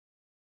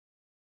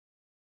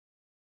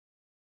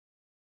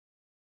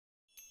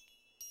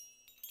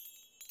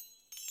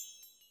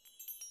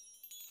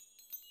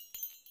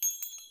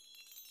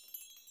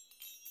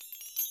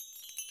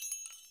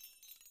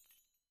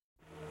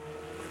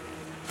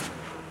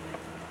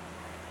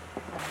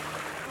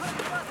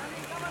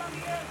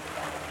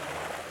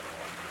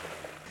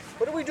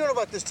we doing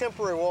about this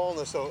temporary wall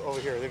over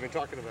here they've been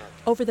talking about?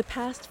 Over the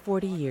past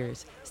 40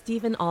 years,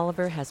 Stephen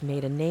Oliver has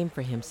made a name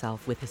for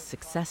himself with his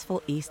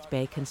successful East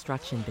Bay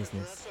construction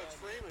business.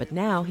 But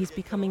now he's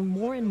becoming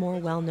more and more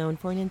well known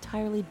for an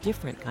entirely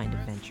different kind of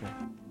venture.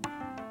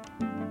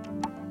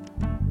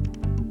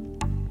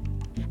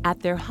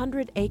 At their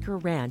 100-acre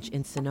ranch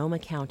in Sonoma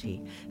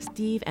County,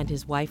 Steve and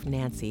his wife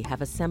Nancy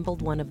have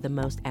assembled one of the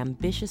most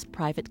ambitious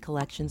private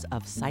collections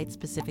of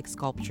site-specific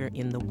sculpture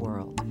in the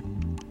world.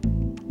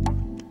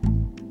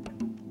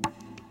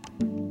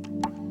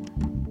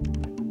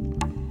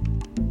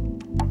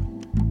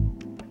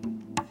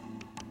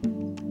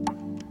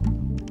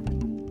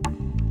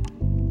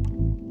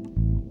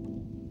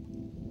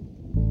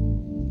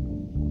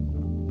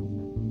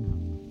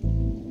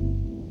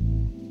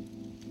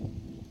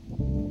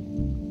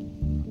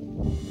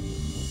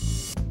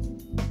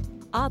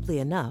 Oddly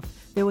enough,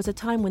 there was a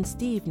time when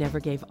Steve never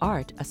gave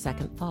art a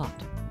second thought.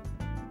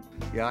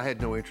 Yeah, I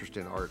had no interest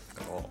in art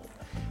at all.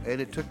 And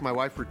it took my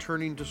wife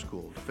returning to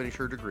school to finish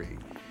her degree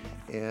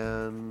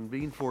and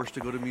being forced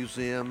to go to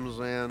museums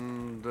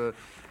and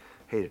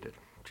hated it,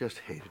 just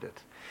hated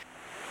it.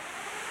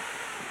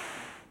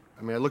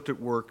 I mean, I looked at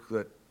work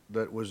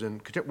that was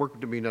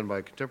work being done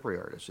by contemporary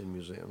artists in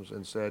museums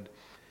and said,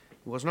 it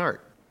wasn't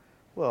art.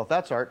 Well, if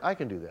that's art, I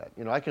can do that.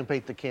 You know, I can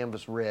paint the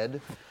canvas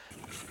red.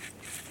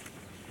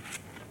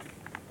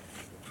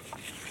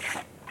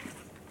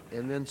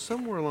 And then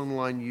somewhere along the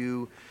line,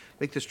 you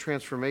make this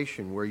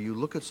transformation where you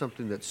look at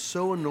something that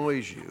so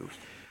annoys you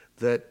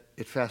that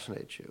it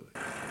fascinates you.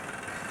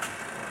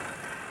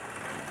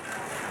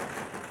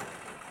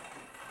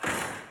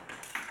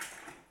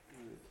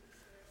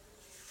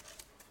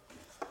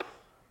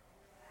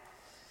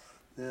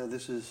 Now,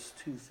 this is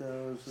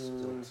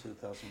 2001.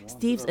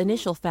 Steve's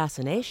initial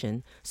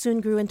fascination soon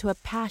grew into a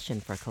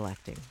passion for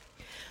collecting.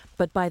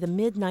 But by the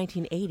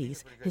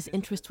mid-1980s, his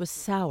interest was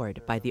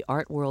soured by the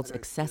art world's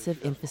excessive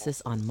emphasis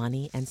on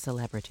money and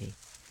celebrity.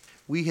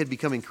 We had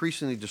become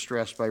increasingly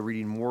distressed by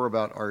reading more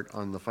about art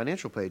on the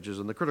financial pages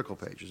and the critical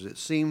pages. It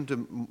seemed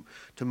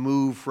to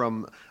move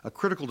from a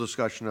critical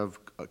discussion of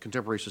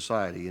contemporary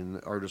society in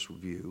the artist's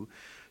view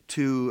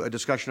to a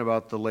discussion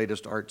about the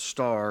latest art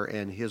star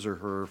and his or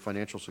her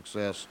financial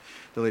success,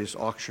 the latest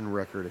auction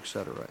record,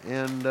 etc.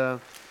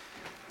 And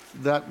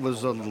that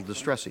was a little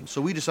distressing.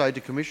 So we decided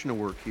to commission a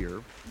work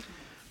here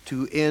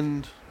to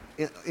end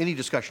any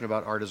discussion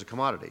about art as a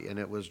commodity, and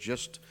it was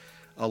just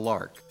a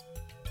lark.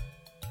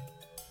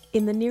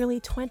 In the nearly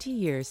 20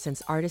 years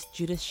since artist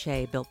Judith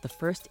Shea built the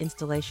first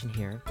installation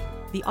here,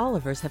 the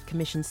Olivers have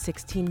commissioned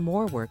 16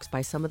 more works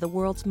by some of the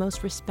world's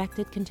most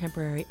respected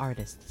contemporary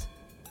artists.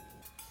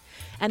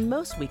 And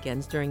most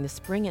weekends during the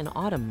spring and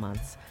autumn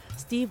months,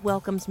 Steve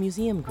welcomes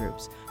museum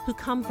groups who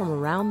come from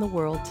around the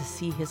world to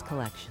see his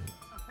collection.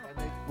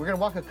 We're going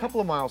to walk a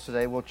couple of miles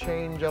today. We'll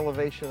change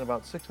elevation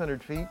about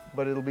 600 feet,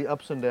 but it'll be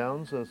ups and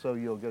downs, so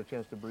you'll get a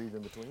chance to breathe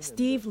in between.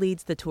 Steve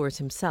leads the tours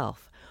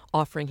himself,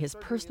 offering his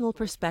personal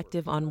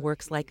perspective on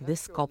works like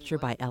this sculpture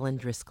by Ellen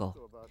Driscoll.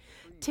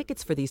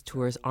 Tickets for these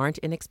tours aren't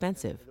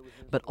inexpensive,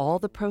 but all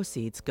the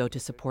proceeds go to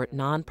support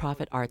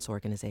nonprofit arts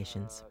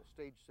organizations.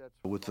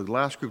 With the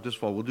last group this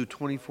fall, we'll do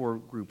 24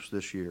 groups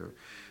this year.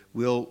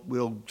 We'll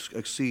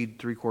exceed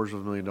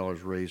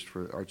 $750,000 raised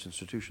for arts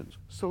institutions.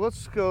 So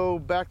let's go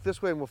back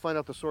this way and we'll find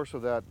out the source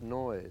of that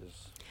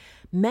noise.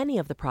 Many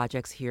of the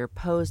projects here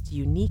posed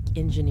unique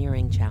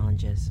engineering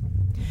challenges.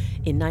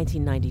 In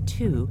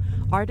 1992,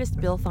 artist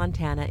Bill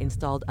Fontana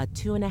installed a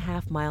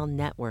 2.5-mile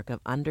network of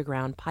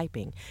underground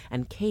piping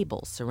and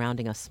cables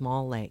surrounding a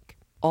small lake,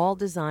 all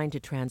designed to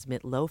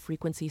transmit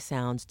low-frequency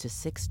sounds to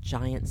 6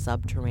 giant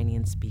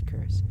subterranean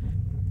speakers.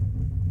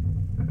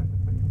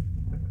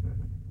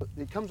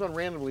 It comes on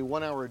randomly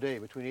 1 hour a day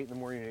between 8 in the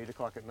morning and 8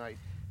 o'clock at night.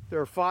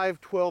 There are 5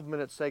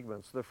 12-minute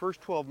segments. The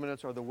first 12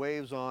 minutes are the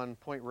waves on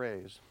Point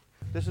Reyes.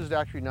 This is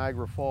actually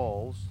Niagara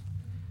Falls.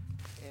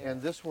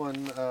 And this one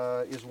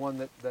is one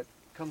that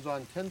comes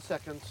on 10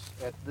 seconds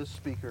at this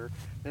speaker,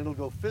 and it'll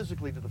go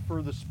physically to the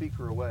furthest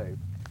speaker away.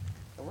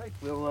 All right,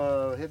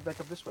 we'll head back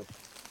up this way.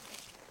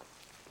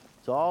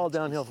 It's all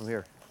downhill from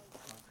here.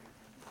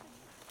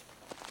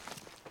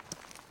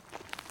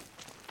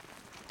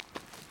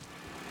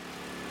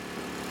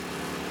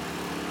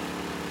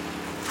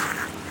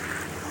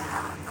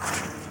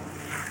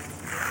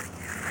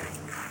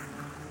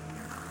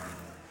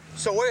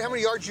 So how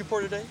many yards you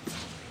pour today?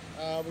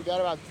 We got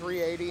about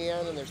 380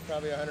 in, and there's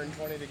probably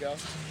 120 to go.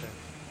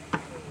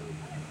 Okay.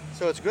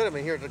 So it's good. I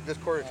mean, here at this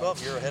quarter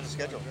 12, you're ahead of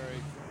schedule.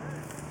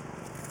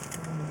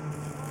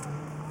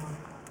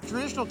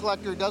 Traditional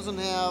collector doesn't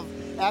have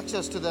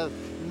access to the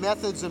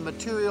methods and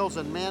materials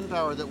and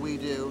manpower that we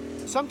do.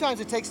 Sometimes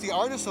it takes the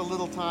artist a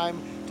little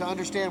time to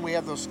understand we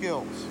have those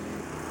skills.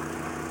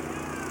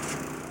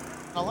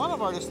 A lot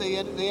of artists, they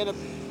end up,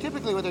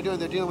 typically what they're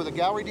dealing with a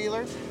gallery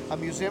dealer, a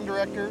museum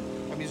director,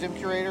 a museum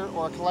curator,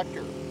 or a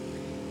collector.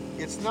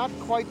 It's not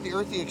quite the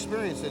earthy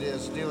experience it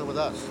is dealing with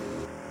us.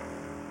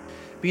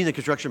 Being in the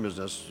construction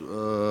business,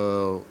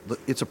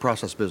 it's a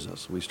process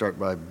business. We start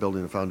by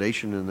building a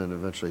foundation and then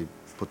eventually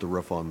put the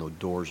roof on the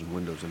doors and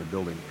windows in a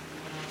building.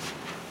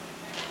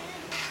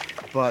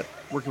 But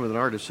working with an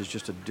artist is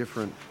just a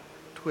different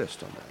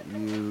twist on that.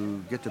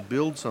 You get to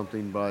build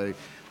something that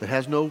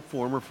has no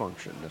form or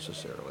function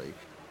necessarily.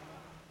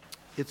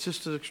 It's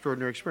just an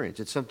extraordinary experience.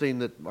 It's something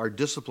that our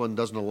discipline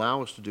doesn't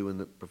allow us to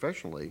do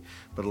professionally,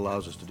 but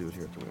allows us to do it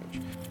here at the ranch.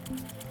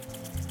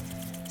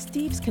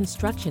 Steve's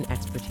construction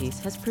expertise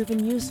has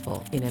proven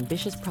useful in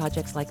ambitious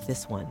projects like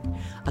this one,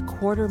 a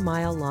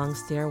quarter-mile-long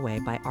stairway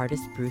by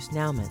artist Bruce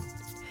Nauman.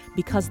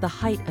 Because the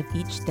height of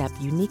each step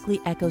uniquely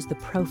echoes the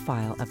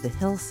profile of the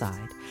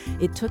hillside,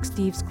 it took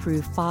Steve's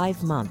crew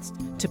 5 months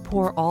to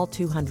pour all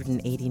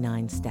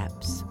 289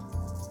 steps.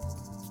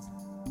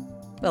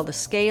 Well, the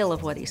scale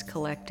of what he's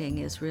collecting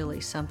is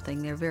really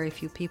something. There are very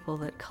few people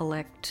that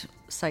collect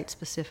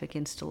site-specific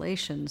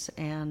installations,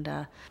 and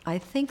I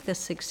think the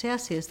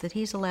success is that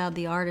he's allowed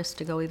the artists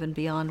to go even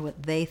beyond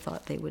what they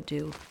thought they would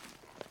do.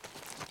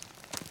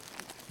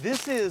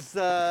 This is,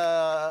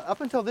 up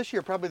until this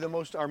year, probably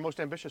our most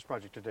ambitious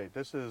project to date.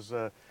 This is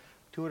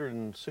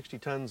 260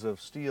 tons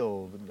of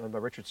steel done by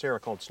Richard Serra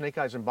called Snake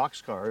Eyes and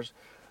Boxcars,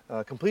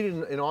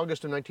 completed in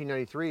August of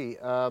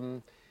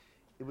 1993.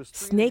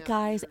 Snake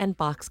Eyes and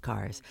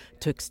Boxcars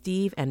took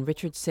Steve and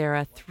Richard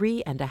Serra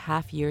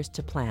 3.5 years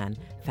to plan,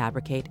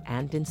 fabricate,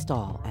 and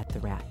install at the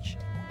ranch.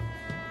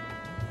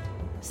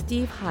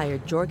 Steve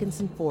hired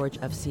Jorgensen Forge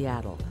of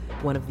Seattle,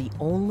 one of the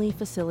only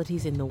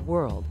facilities in the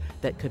world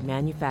that could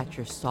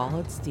manufacture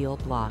solid steel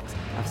blocks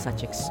of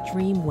such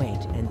extreme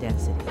weight and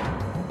density.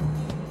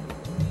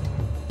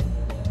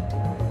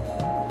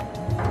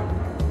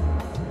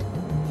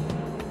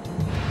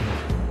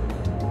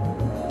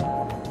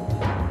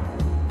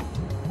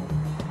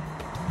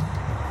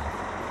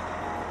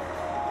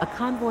 A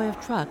convoy of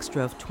trucks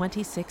drove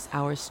 26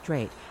 hours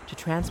straight to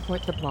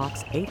transport the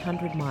blocks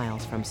 800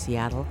 miles from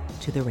Seattle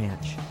to the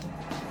ranch.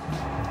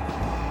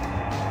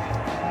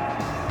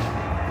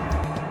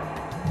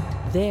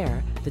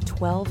 There, the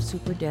 12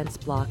 super-dense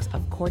blocks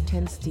of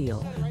Corten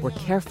steel were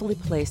carefully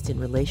placed in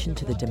relation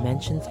to the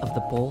dimensions of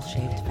the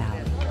bowl-shaped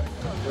valley.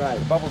 Right,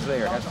 the bubble's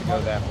there, it has to go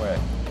that way.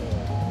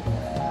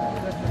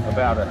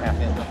 About a half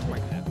inch.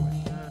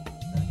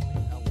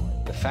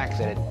 The fact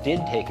that it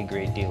did take a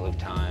great deal of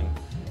time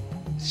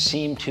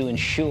seemed to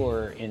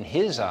ensure in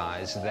his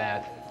eyes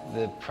that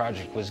the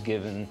project was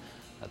given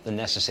the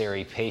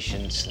necessary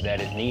patience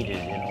that it needed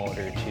in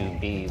order to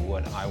be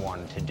what I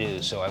wanted to do.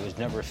 So I was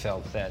never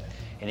felt that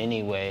in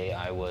any way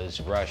I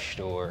was rushed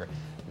or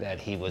that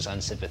he was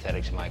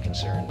unsympathetic to my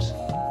concerns.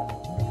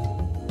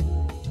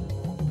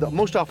 The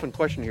most often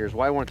question here is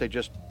why weren't they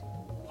just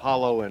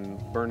hollow and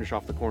burnish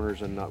off the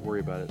corners and not worry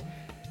about it?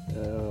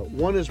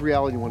 One is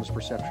reality, one is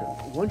perception.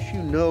 Once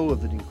you know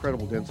of the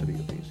incredible density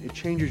of these, it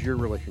changes your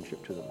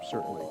relationship to them,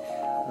 certainly.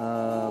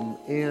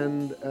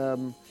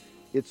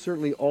 It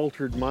certainly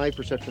altered my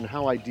perception of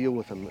how I deal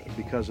with them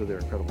because of their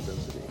incredible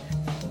density.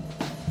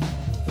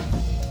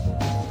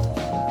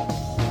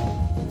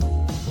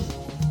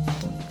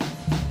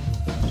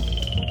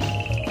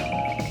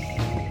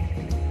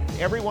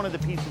 Every one of the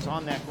pieces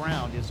on that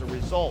ground is a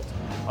result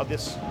of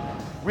this,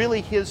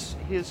 really his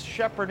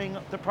shepherding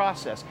the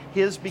process,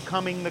 his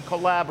becoming the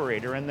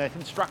collaborator and the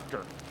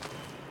constructor.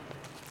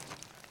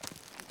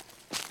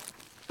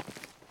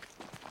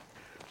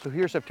 So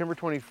here, September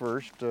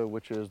 21st,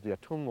 which is the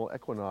autumnal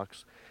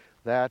equinox,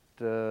 that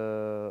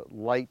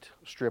light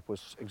strip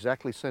was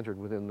exactly centered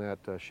within that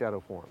shadow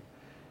form.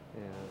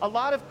 A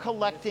lot of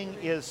collecting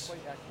is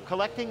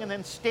collecting and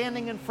then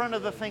standing in front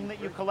of the thing that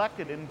you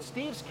collected. In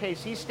Steve's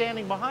case, he's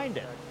standing behind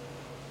it.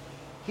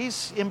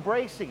 He's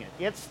embracing it.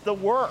 It's the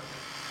work.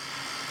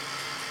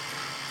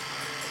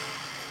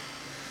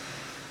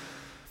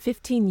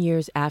 15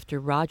 years after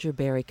Roger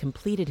Barry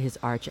completed his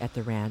arch at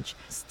the ranch,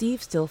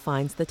 Steve still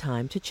finds the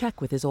time to check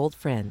with his old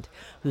friend,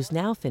 who's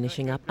now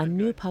finishing up a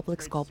new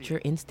public sculpture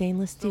in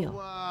stainless steel.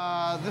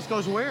 So, this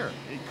goes where?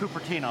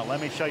 Cupertino,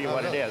 let me show you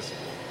what it is.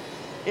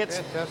 It's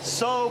fantastic.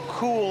 So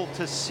cool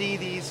to see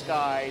these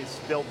guys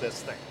build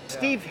this thing. Yeah.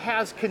 Steve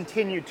has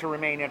continued to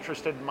remain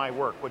interested in my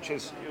work, which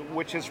is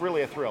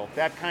really a thrill.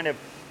 That kind of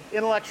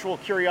intellectual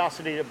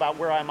curiosity about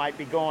where I might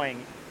be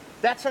going,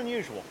 that's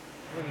unusual.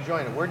 When you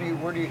join it, where do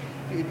you?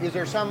 Is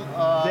there some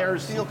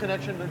steel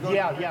connection that goes?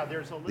 Yeah.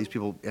 These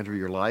people enter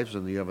your lives,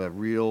 and you have a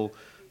real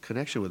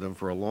connection with them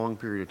for a long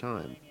period of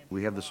time.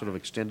 We have this sort of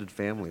extended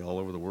family all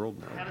over the world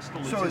now.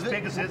 So is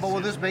it? But will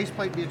this base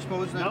plate be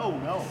exposed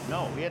now?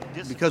 No.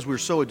 Because we're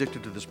so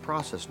addicted to this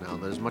process now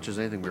that as much as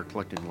anything, we're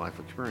collecting life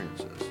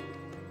experiences.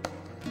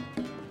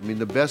 I mean,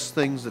 the best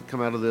things that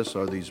come out of this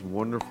are these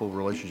wonderful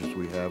relationships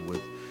we have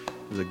with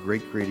the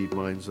great creative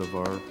minds of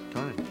our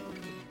time.